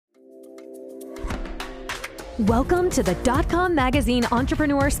Welcome to the DotCom Magazine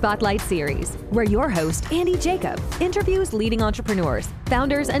Entrepreneur Spotlight Series, where your host, Andy Jacob, interviews leading entrepreneurs,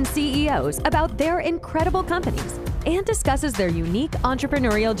 founders, and CEOs about their incredible companies and discusses their unique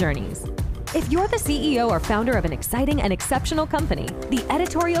entrepreneurial journeys. If you're the CEO or founder of an exciting and exceptional company, the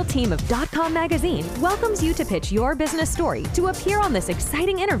editorial team of DotCom Magazine welcomes you to pitch your business story to appear on this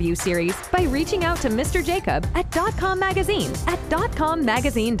exciting interview series by reaching out to Mr. Jacob at DotCom Magazine at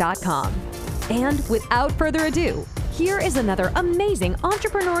dotcommagazine.com. And without further ado, here is another amazing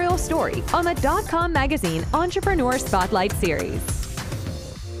entrepreneurial story on the DotCom Magazine Entrepreneur Spotlight Series.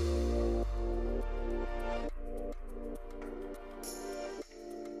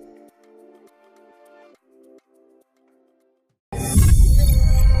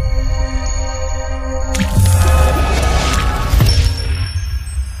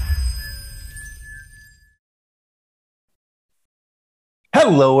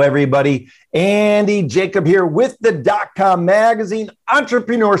 Hello, everybody. Andy Jacob here with the DotCom Magazine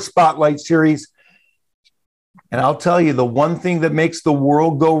Entrepreneur Spotlight Series. And I'll tell you, the one thing that makes the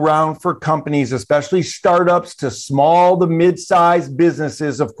world go round for companies, especially startups to small to mid-sized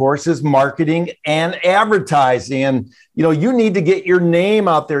businesses, of course, is marketing and advertising. And, you need to get your name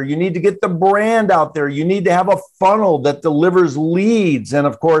out there. You need to get the brand out there. You need to have a funnel that delivers leads. And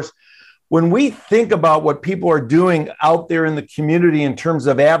of course, when we think about what people are doing out there in the community in terms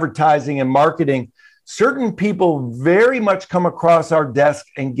of advertising and marketing, certain people very much come across our desk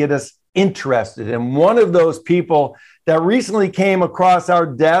and get us interested. And one of those people that recently came across our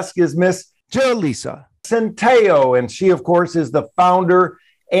desk is Miss Yeliza Centeio. And she, of course, is the founder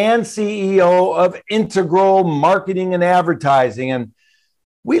and CEO of Integral Marketing and Advertising. And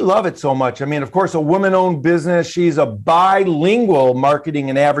we love it so much. I mean, of course, a woman-owned business. She's a bilingual marketing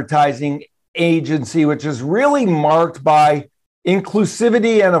and advertising agency, which is really marked by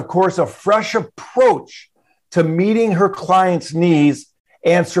inclusivity and, of course, a fresh approach to meeting her clients' needs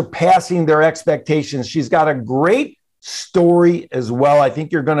and surpassing their expectations. She's got a great story as well. I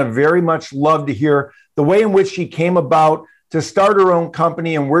think you're going to very much love to hear the way in which she came about to start her own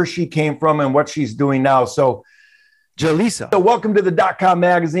company and where she came from and what she's doing now. So, Yeliza, so welcome to the DotCom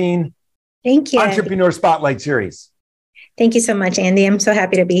Magazine Thank you, Entrepreneur Spotlight Series. Thank you so much, Andy. I'm so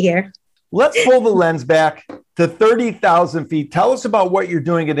happy to be here. Let's pull the lens back to 30,000 feet. Tell us about what you're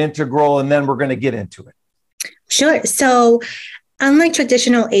doing at Integral, and then we're going to get into it. Sure. So unlike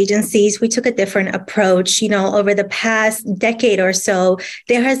traditional agencies, we took a different approach. Over the past decade or so,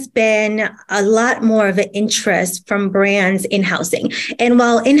 there has been a lot more of an interest from brands in housing. And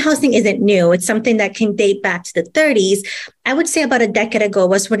while in-housing isn't new, it's something that can date back to the 30s. I would say about a decade ago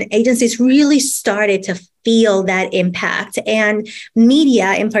was when agencies really started to feel that impact. And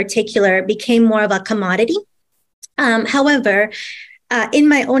media in particular became more of a commodity. However, in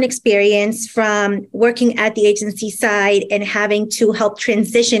my own experience from working at the agency side and having to help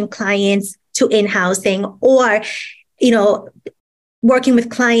transition clients to in-housing or, working with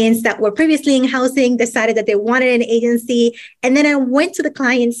clients that were previously in housing, decided that they wanted an agency. And then I went to the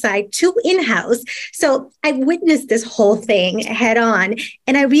client side to in-house. So I witnessed this whole thing head on.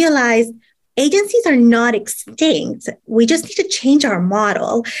 And I realized agencies are not extinct. We just need to change our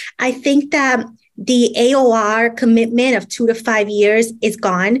model. I think that the AOR commitment of 2 to 5 years is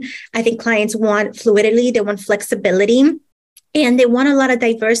gone. I think clients want fluidity, they want flexibility, and they want a lot of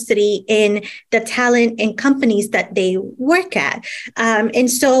diversity in the talent and companies that they work at. And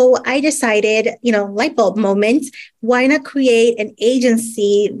so I decided, light bulb moment, why not create an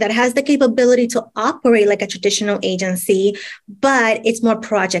agency that has the capability to operate like a traditional agency, but it's more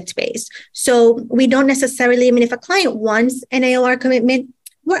project-based. So we don't necessarily, if a client wants an AOR commitment,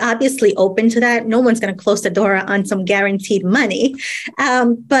 we're obviously open to that. No one's going to close the door on some guaranteed money.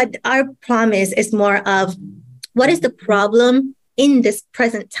 But our promise is more of what is the problem in this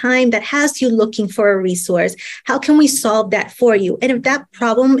present time that has you looking for a resource? How can we solve that for you? And if that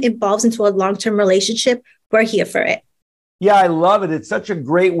problem evolves into a long-term relationship, we're here for it. Yeah, I love it. It's such a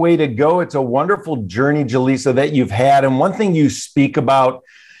great way to go. It's a wonderful journey, Yeliza, that you've had. And one thing you speak about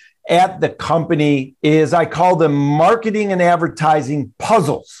at the company is I call them marketing and advertising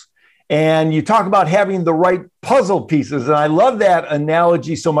puzzles. And you talk about having the right puzzle pieces. And I love that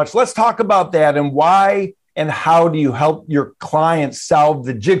analogy so much. Let's talk about that and why and how do you help your clients solve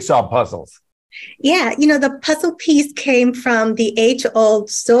the jigsaw puzzles? Yeah, the puzzle piece came from the age-old,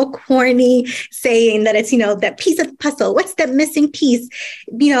 so corny saying that it's, that piece of the puzzle. What's that missing piece?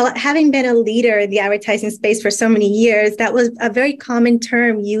 Having been a leader in the advertising space for so many years, that was a very common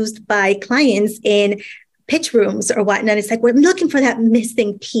term used by clients in pitch rooms or whatnot. It's like, we're looking for that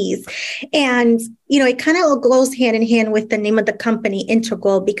missing piece. And, it kind of goes hand in hand with the name of the company,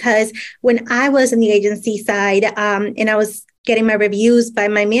 Integral, because when I was in the agency side and I was getting my reviews by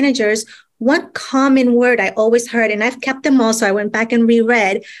my managers, one common word I always heard, and I've kept them all, so I went back and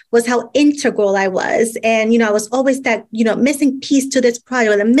reread, was how integral I was. And, I was always that, missing piece to this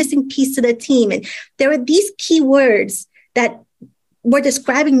project, or the missing piece to the team. And there were these key words that were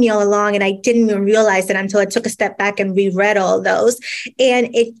describing me all along, and I didn't even realize it until I took a step back and reread all those.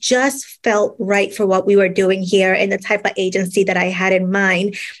 And it just felt right for what we were doing here and the type of agency that I had in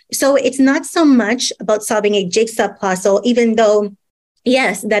mind. So it's not so much about solving a jigsaw puzzle, even though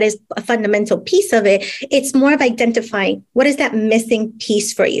yes, that is a fundamental piece of it. It's more of identifying what is that missing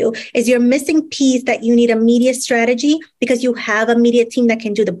piece for you. Is your missing piece that you need a media strategy because you have a media team that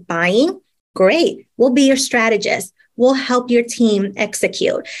can do the buying? Great. We'll be your strategist. We'll help your team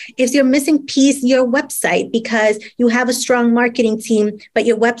execute. If you're missing piece, your website, because you have a strong marketing team, but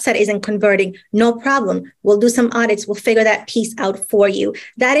your website isn't converting, no problem. We'll do some audits. We'll figure that piece out for you.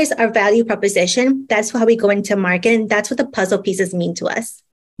 That is our value proposition. That's how we go into market. And that's what the puzzle pieces mean to us.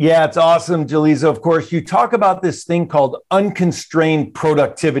 Yeah, it's awesome, Yeliza. Of course, you talk about this thing called unconstrained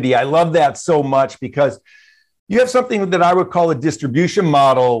productivity. I love that so much because you have something that I would call a distribution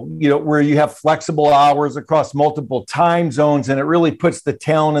model, where you have flexible hours across multiple time zones, and it really puts the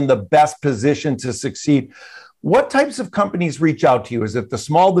talent in the best position to succeed. What types of companies reach out to you? Is it the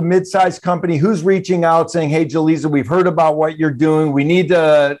small to mid-sized company? Who's reaching out saying, hey, Yeliza, we've heard about what you're doing. We need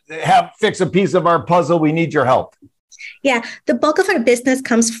to fix a piece of our puzzle. We need your help. Yeah, the bulk of our business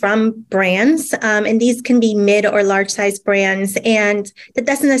comes from brands, and these can be mid or large size brands. And that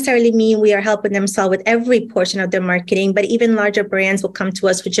doesn't necessarily mean we are helping them solve with every portion of their marketing, but even larger brands will come to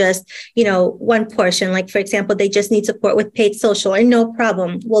us for just, one portion. Like, for example, they just need support with paid social, and no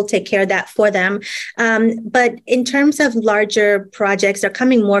problem, we'll take care of that for them. But in terms of larger projects, they're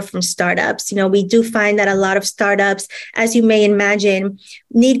coming more from startups. We do find that a lot of startups, as you may imagine,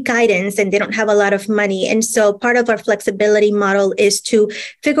 need guidance and they don't have a lot of money. And so part of our flexibility model is to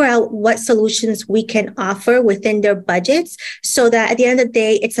figure out what solutions we can offer within their budgets so that at the end of the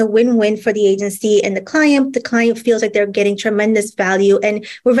day, it's a win-win for the agency and the client. The client feels like they're getting tremendous value. And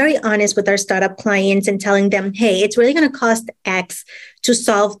we're very honest with our startup clients and telling them, hey, it's really going to cost X to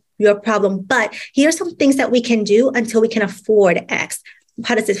solve your problem. But here's some things that we can do until we can afford X.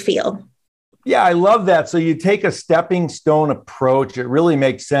 How does it feel? Yeah, I love that. So you take a stepping stone approach. It really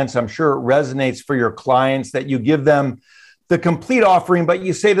makes sense. I'm sure it resonates for your clients that you give them the complete offering, but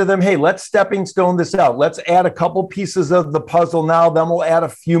you say to them, hey, let's stepping stone this out. Let's add a couple pieces of the puzzle now, then we'll add a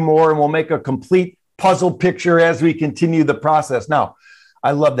few more and we'll make a complete puzzle picture as we continue the process. Now,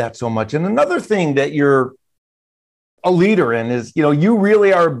 I love that so much. And another thing that you're a leader in is, you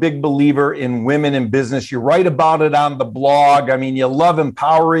really are a big believer in women in business. You write about it on the blog. I mean, you love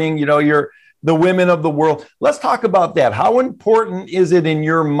empowering, you're the women of the world. Let's talk about that. How important is it in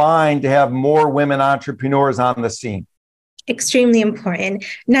your mind to have more women entrepreneurs on the scene? Extremely important,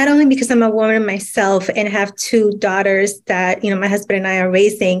 not only because I'm a woman myself and have two daughters that, my husband and I are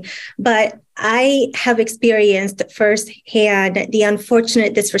raising, but I have experienced firsthand the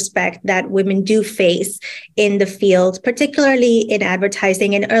unfortunate disrespect that women do face in the field, particularly in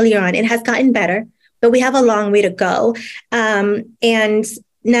advertising. And earlier on, it has gotten better, but we have a long way to go. And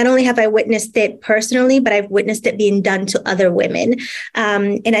not only have I witnessed it personally, but I've witnessed it being done to other women.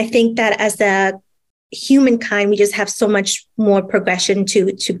 And I think that as a humankind, we just have so much more progression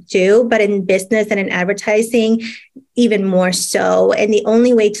to do, but in business and in advertising, even more so. And the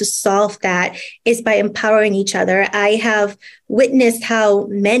only way to solve that is by empowering each other. I have witnessed how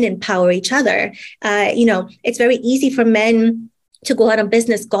men empower each other. It's very easy for men to go on a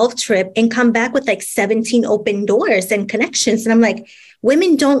business golf trip and come back with like 17 open doors and connections. And I'm like,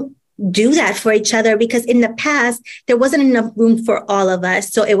 women don't do that for each other because in the past, there wasn't enough room for all of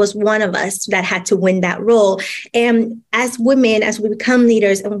us. So it was one of us that had to win that role. And as women, as we become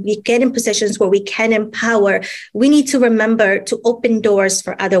leaders and we get in positions where we can empower, we need to remember to open doors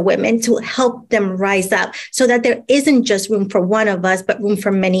for other women to help them rise up so that there isn't just room for one of us, but room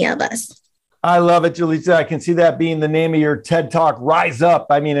for many of us. I love it, Yeliza. I can see that being the name of your TED Talk, Rise Up.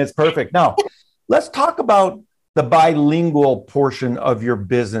 I mean, it's perfect. Now, let's talk about the bilingual portion of your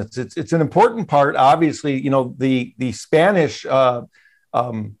business. It's an important part. Obviously, the Spanish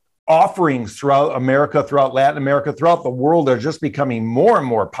offerings throughout America, throughout Latin America, throughout the world are just becoming more and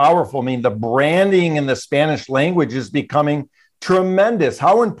more powerful. I mean, the branding in the Spanish language is becoming tremendous.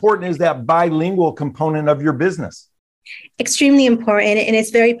 How important is that bilingual component of your business? Extremely important, and it's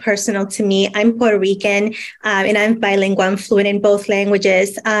very personal to me. I'm Puerto Rican, and I'm bilingual. I'm fluent in both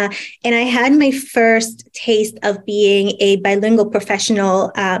languages. And I had my first taste of being a bilingual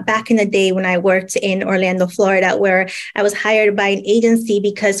professional back in the day when I worked in Orlando, Florida, where I was hired by an agency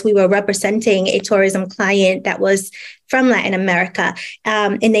because we were representing a tourism client that was from Latin America.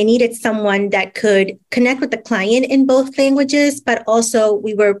 And they needed someone that could connect with the client in both languages, but also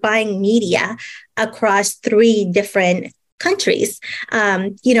we were buying media across 3 different countries.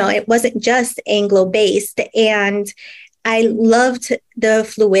 It wasn't just Anglo-based. And I loved the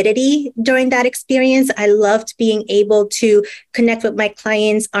fluidity during that experience. I loved being able to connect with my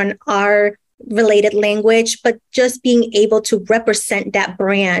clients on our related language, but just being able to represent that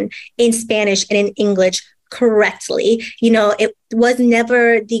brand in Spanish and in English correctly. It was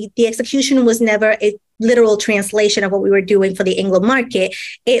never, the execution was never a literal translation of what we were doing for the Anglo market.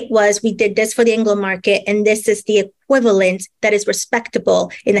 It was, we did this for the Anglo market, and this is the equivalent that is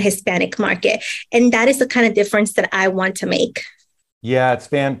respectable in the Hispanic market. And that is the kind of difference that I want to make. Yeah, it's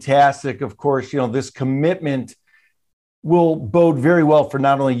fantastic. Of course, this commitment will bode very well for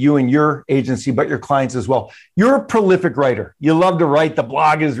not only you and your agency, but your clients as well. You're a prolific writer. You love to write. The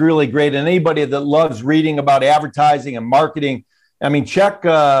blog is really great. And anybody that loves reading about advertising and marketing, check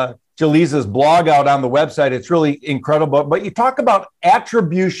Yeliza's blog out on the website. It's really incredible. But you talk about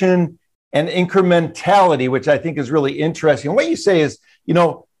attribution and incrementality, which I think is really interesting. What you say is,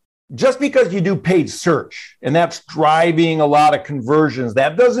 just because you do paid search and that's driving a lot of conversions,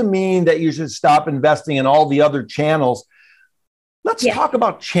 that doesn't mean that you should stop investing in all the other channels. Let's talk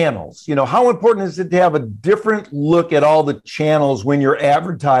about channels. How important is it to have a different look at all the channels when you're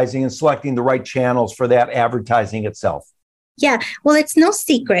advertising and selecting the right channels for that advertising itself? Yeah, well, it's no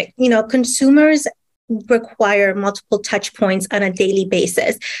secret. Consumers require multiple touch points on a daily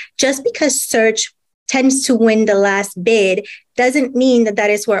basis. Just because search tends to win the last bid doesn't mean that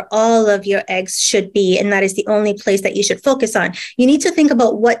is where all of your eggs should be, and that is the only place that you should focus on. You need to think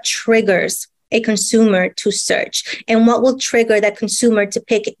about what triggers a consumer to search and what will trigger that consumer to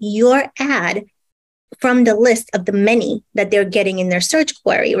pick your ad from the list of the many that they're getting in their search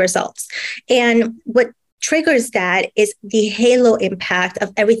query results. And what triggers that is the halo impact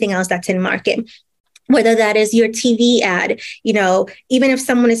of everything else that's in market. Whether that is your TV ad, even if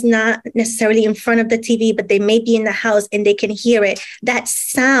someone is not necessarily in front of the TV, but they may be in the house and they can hear it, that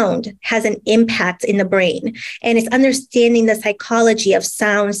sound has an impact in the brain. And it's understanding the psychology of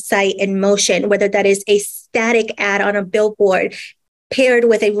sound, sight, and motion, whether that is a static ad on a billboard paired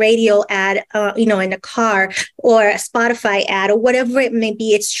with a radio ad, in a car, or a Spotify ad, or whatever it may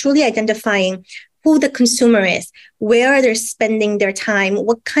be. It's truly identifying who the consumer is, where are they spending their time,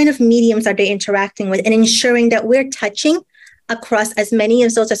 what kind of mediums are they interacting with, and ensuring that we're touching across as many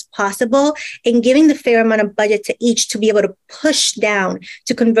of those as possible and giving the fair amount of budget to each to be able to push down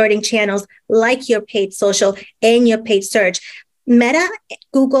to converting channels like your paid social and your paid search. Meta,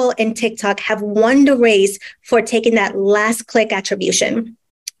 Google, and TikTok have won the race for taking that last click attribution.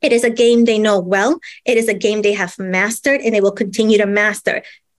 It is a game they know well. It is a game they have mastered, and they will continue to master.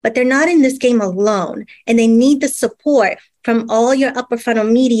 But they're not in this game alone, and they need the support from all your upper funnel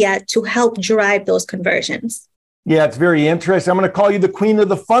media to help drive those conversions. Yeah, it's very interesting. I'm going to call you the queen of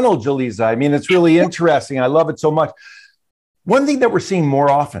the funnel, Yeliza. It's really interesting. I love it so much. One thing that we're seeing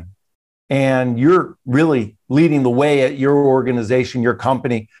more often, and you're really leading the way at your organization, your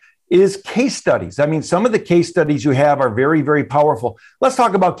company, is case studies. Some of the case studies you have are very, very powerful. Let's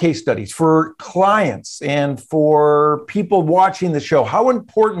talk about case studies for clients and for people watching the show. How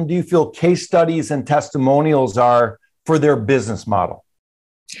important do you feel case studies and testimonials are for their business model?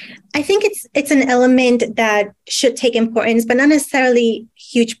 I think it's an element that should take importance, but not necessarily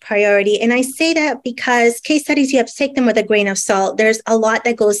huge priority. And I say that because case studies, you have to take them with a grain of salt. There's a lot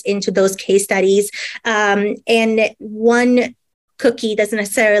that goes into those case studies. And one cookie doesn't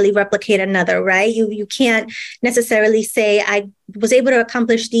necessarily replicate another, right? You can't necessarily say, I was able to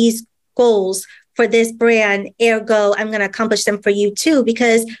accomplish these goals for this brand, ergo, I'm going to accomplish them for you too,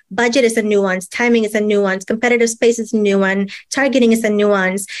 because budget is a nuance, timing is a nuance, competitive space is a nuance, targeting is a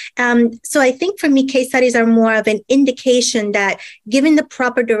nuance. So I think for me, case studies are more of an indication that given the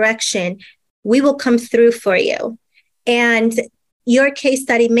proper direction, we will come through for you. And your case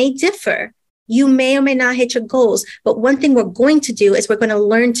study may differ. You may or may not hit your goals, but one thing we're going to do is we're going to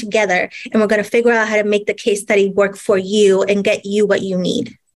learn together, and we're going to figure out how to make the case study work for you and get you what you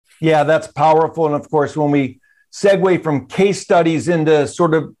need. Yeah, that's powerful. And of course, when we segue from case studies into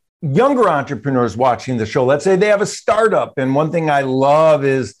sort of younger entrepreneurs watching the show, let's say they have a startup. And one thing I love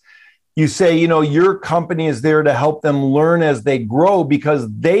is you say, your company is there to help them learn as they grow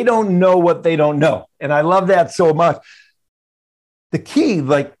because they don't know what they don't know. And I love that so much. The key,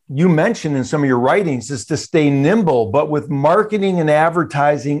 like you mentioned in some of your writings, is to stay nimble, but with marketing and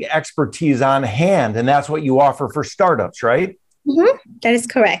advertising expertise on hand. And that's what you offer for startups, right? Mm-hmm. That is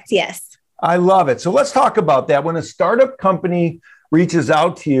correct. Yes. I love it. So let's talk about that. When a startup company reaches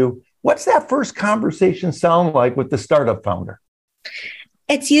out to you, what's that first conversation sound like with the startup founder?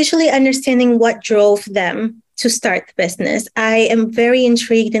 It's usually understanding what drove them to start the business. I am very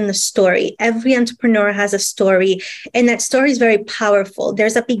intrigued in the story. Every entrepreneur has a story, and that story is very powerful.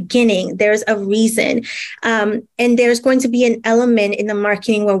 There's a beginning, there's a reason, and there's going to be an element in the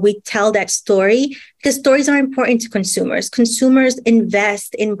marketing where we tell that story, because stories are important to consumers. Consumers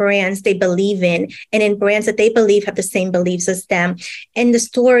invest in brands they believe in and in brands that they believe have the same beliefs as them. And the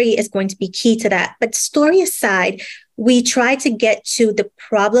story is going to be key to that. But story aside, we try to get to the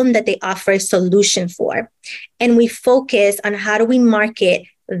problem that they offer a solution for. And we focus on how do we market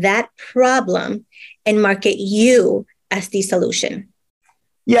that problem and market you as the solution.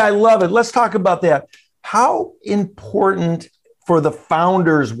 Yeah, I love it. Let's talk about that. How important for the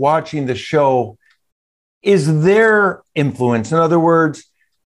founders watching the show is their influence? In other words,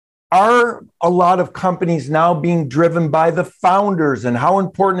 are a lot of companies now being driven by the founders? And how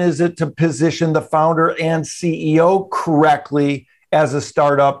important is it to position the founder and CEO correctly as a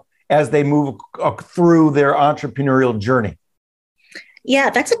startup as they move through their entrepreneurial journey? Yeah,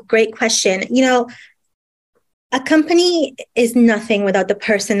 that's a great question. A company is nothing without the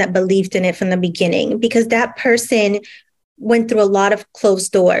person that believed in it from the beginning, because that person went through a lot of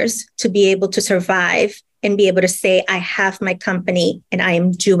closed doors to be able to survive and be able to say, I have my company and I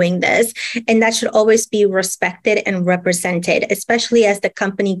am doing this. And that should always be respected and represented, especially as the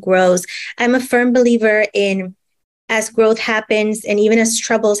company grows. I'm a firm believer in, as growth happens and even as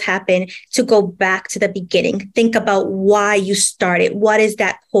troubles happen, to go back to the beginning. Think about why you started. What is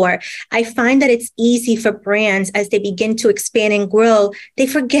that core? I find that it's easy for brands as they begin to expand and grow, they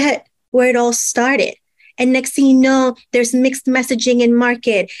forget where it all started. And next thing you know, there's mixed messaging in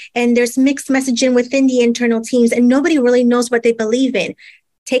market, and there's mixed messaging within the internal teams, and nobody really knows what they believe in.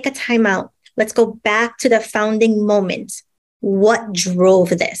 Take a time out. Let's go back to the founding moment. What drove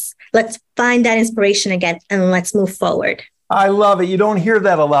this? Let's find that inspiration again, and let's move forward. I love it. You don't hear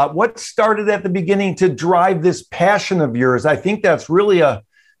that a lot. What started at the beginning to drive this passion of yours? I think that's really a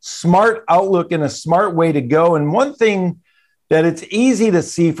smart outlook and a smart way to go. And one thing that it's easy to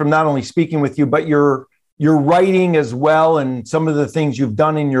see from not only speaking with you, but your writing as well, and some of the things you've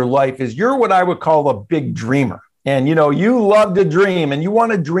done in your life, is you're what I would call a big dreamer. And, you love to dream, and you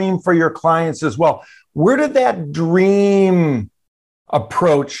want to dream for your clients as well. Where did that dream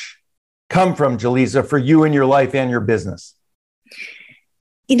approach come from, Yeliza, for you in your life and your business?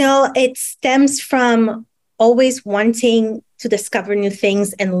 It stems from always wanting to discover new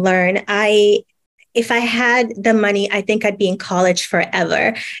things and learn. If I had the money, I think I'd be in college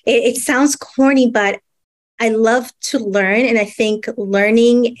forever. It sounds corny, but I love to learn. And I think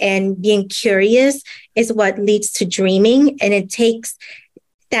learning and being curious is what leads to dreaming. And it takes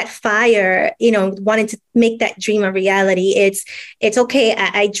that fire, wanting to make that dream a reality. It's okay.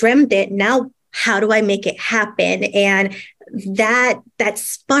 I dreamt it. Now, how do I make it happen? And that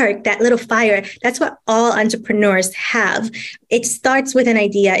spark, that little fire, that's what all entrepreneurs have. It starts with an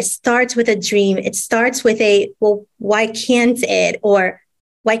idea. It starts with a dream. It starts with why can't it? Or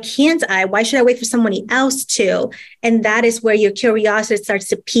why can't I? Why should I wait for somebody else to? And that is where your curiosity starts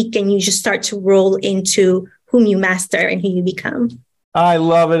to peak, and you just start to roll into whom you master and who you become. I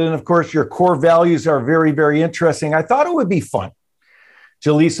love it. And of course, your core values are very, very interesting. I thought it would be fun,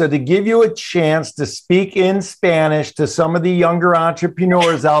 Yeliza, to give you a chance to speak in Spanish to some of the younger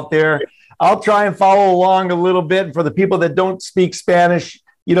entrepreneurs out there. I'll try and follow along a little bit. And for the people that don't speak Spanish,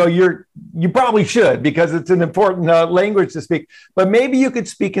 you probably should, because it's an important language to speak. But maybe you could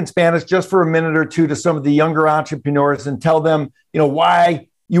speak in Spanish just for a minute or two to some of the younger entrepreneurs and tell them, why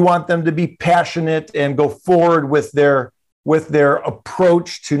you want them to be passionate and go forward with their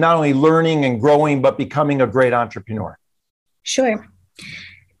approach to not only learning and growing, but becoming a great entrepreneur. Sure.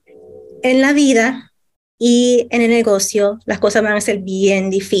 En la vida y en el negocio, las cosas van a ser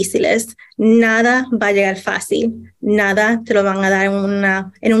bien difíciles. Nada va a llegar fácil. Nada te lo van a dar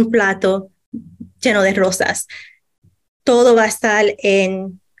en un plato lleno de rosas. Todo va a estar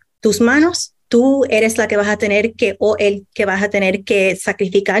en tus manos. Tú eres la que vas a tener que, o el que vas a tener que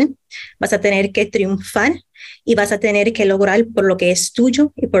sacrificar. Vas a tener que triunfar y vas a tener que lograr por lo que es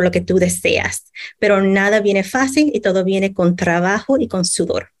tuyo y por lo que tú deseas. Pero nada viene fácil y todo viene con trabajo y con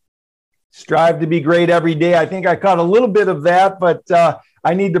sudor. Strive to be great every day. I think I caught a little bit of that, but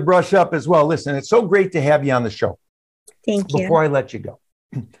I need to brush up as well. Listen, it's so great to have you on the show. Thank you. Before I let you go,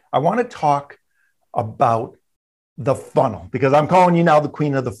 I want to talk about the funnel, because I'm calling you now the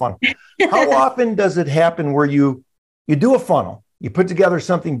queen of the funnel. How often does it happen where you do a funnel, you put together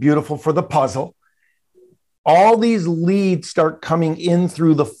something beautiful for the puzzle, all these leads start coming in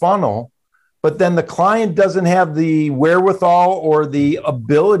through the funnel, but then the client doesn't have the wherewithal or the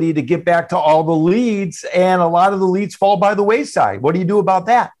ability to get back to all the leads, and a lot of the leads fall by the wayside? What do you do about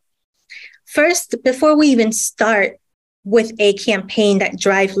that? First, before we even start with a campaign that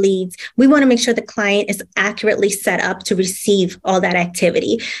drive leads, we want to make sure the client is accurately set up to receive all that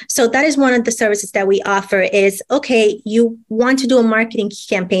activity. So that is one of the services that we offer is, okay, you want to do a marketing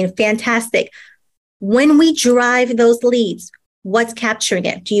campaign, fantastic. When we drive those leads, what's capturing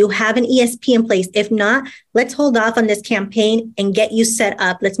it? Do you have an ESP in place? If not, let's hold off on this campaign and get you set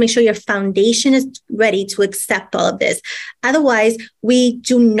up. Let's make sure your foundation is ready to accept all of this. Otherwise, we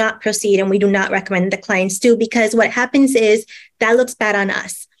do not proceed, and we do not recommend the clients do, because what happens is that looks bad on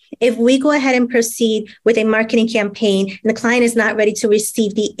us. If we go ahead and proceed with a marketing campaign and the client is not ready to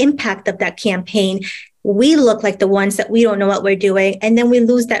receive the impact of that campaign, we look like the ones that we don't know what we're doing, and then we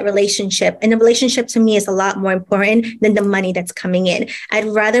lose that relationship. And the relationship to me is a lot more important than the money that's coming in. I'd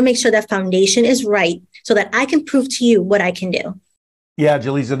rather make sure that foundation is right so that I can prove to you what I can do. Yeah,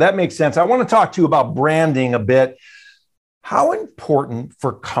 Yeliza, that makes sense. I want to talk to you about branding a bit. How important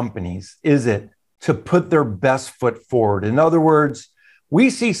for companies is it to put their best foot forward? In other words, we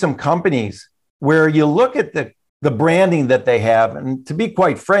see some companies where you look at the branding that they have, and to be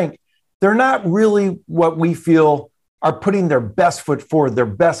quite frank, they're not really what we feel are putting their best foot forward, their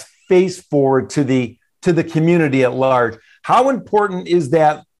best face forward to the community at large. How important is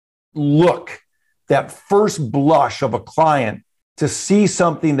that look, that first blush of a client, to see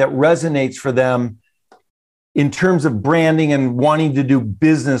something that resonates for them in terms of branding and wanting to do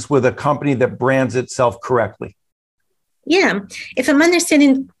business with a company that brands itself correctly? Yeah. If I'm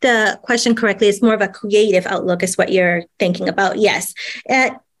understanding the question correctly, it's more of a creative outlook is what you're thinking about. Yes.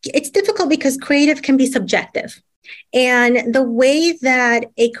 It's difficult because creative can be subjective. And the way that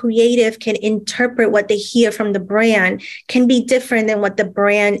a creative can interpret what they hear from the brand can be different than what the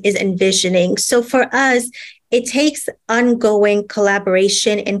brand is envisioning. So for us, it takes ongoing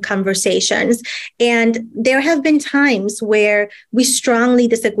collaboration and conversations. And there have been times where we strongly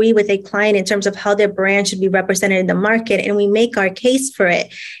disagree with a client in terms of how their brand should be represented in the market, and we make our case for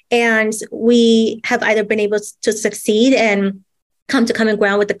it. And we have either been able to succeed and come to common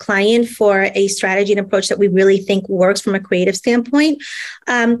ground with the client for a strategy and approach that we really think works from a creative standpoint.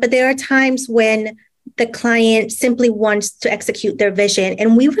 But there are times when the client simply wants to execute their vision,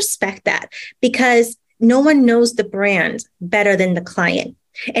 and we respect that because no one knows the brand better than the client.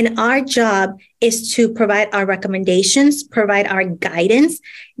 And our job is to provide our recommendations, provide our guidance,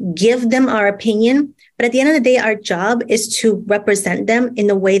 give them our opinion. But at the end of the day, our job is to represent them in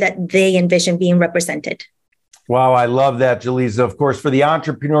the way that they envision being represented. Wow, I love that, Yeliza. Of course, for the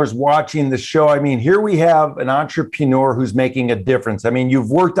entrepreneurs watching the show, I mean, here we have an entrepreneur who's making a difference. I mean, you've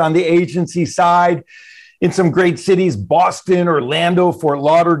worked on the agency side in some great cities, Boston, Orlando, Fort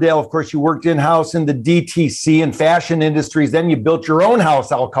Lauderdale. Of course, you worked in-house in the DTC and fashion industries. Then you built your own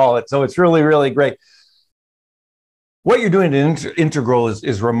house, I'll call it. So it's really, really great. What you're doing in Integral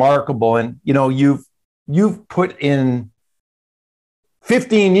is remarkable. And, you know, you've put in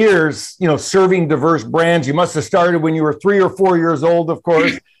 15 years, you know, serving diverse brands. You must have started when you were 3 or 4 years old, of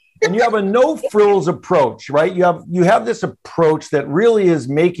course. And you have a no frills approach, right? You have this approach that really is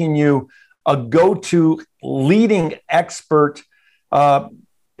making you a go-to leading expert.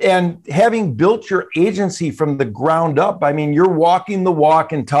 And having built your agency from the ground up, I mean, you're walking the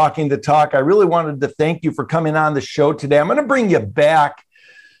walk and talking the talk. I really wanted to thank you for coming on the show today. I'm going to bring you back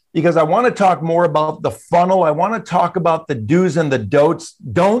because I want to talk more about the funnel. I want to talk about the do's and the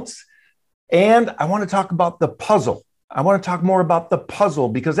don'ts. And I want to talk about the puzzle. I want to talk more about the puzzle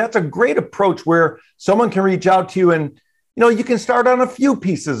because that's a great approach where someone can reach out to you and, you know, you can start on a few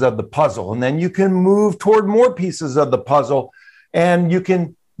pieces of the puzzle and then you can move toward more pieces of the puzzle and you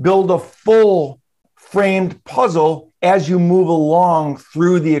can build a full framed puzzle as you move along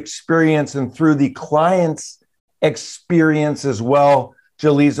through the experience and through the client's experience as well,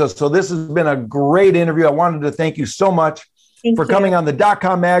 Yeliza. So this has been a great interview. I wanted to thank you so much for coming on the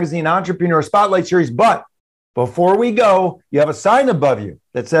DotCom Magazine Entrepreneur Spotlight Series. But before we go, you have a sign above you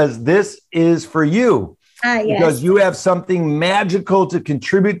that says, "This is for you." Yes. Because you have something magical to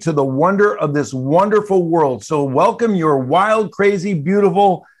contribute to the wonder of this wonderful world. So welcome your wild, crazy,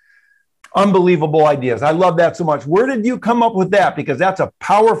 beautiful, unbelievable ideas. I love that so much. Where did you come up with that? Because that's a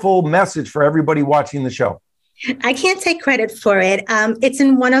powerful message for everybody watching the show. I can't take credit for it. It's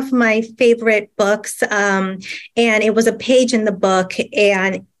in one of my favorite books, and it was a page in the book,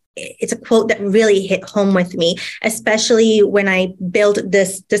 and it's a quote that really hit home with me, especially when I built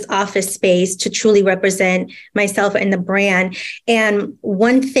this office space to truly represent myself and the brand. And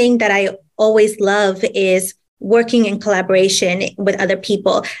one thing that I always love is working in collaboration with other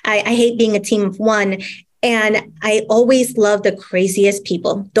people. I hate being a team of one. And I always love the craziest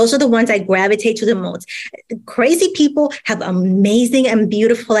people. Those are the ones I gravitate to the most. Crazy people have amazing and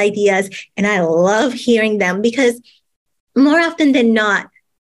beautiful ideas, and I love hearing them because more often than not,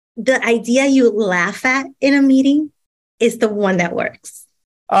 the idea you laugh at in a meeting is the one that works.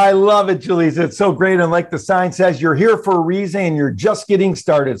 I love it, Yeliza. It's so great. And like the sign says, you're here for a reason and you're just getting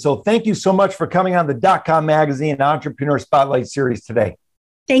started. So thank you so much for coming on the DotCom Magazine Entrepreneur Spotlight Series today.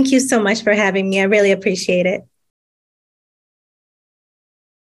 Thank you so much for having me. I really appreciate it.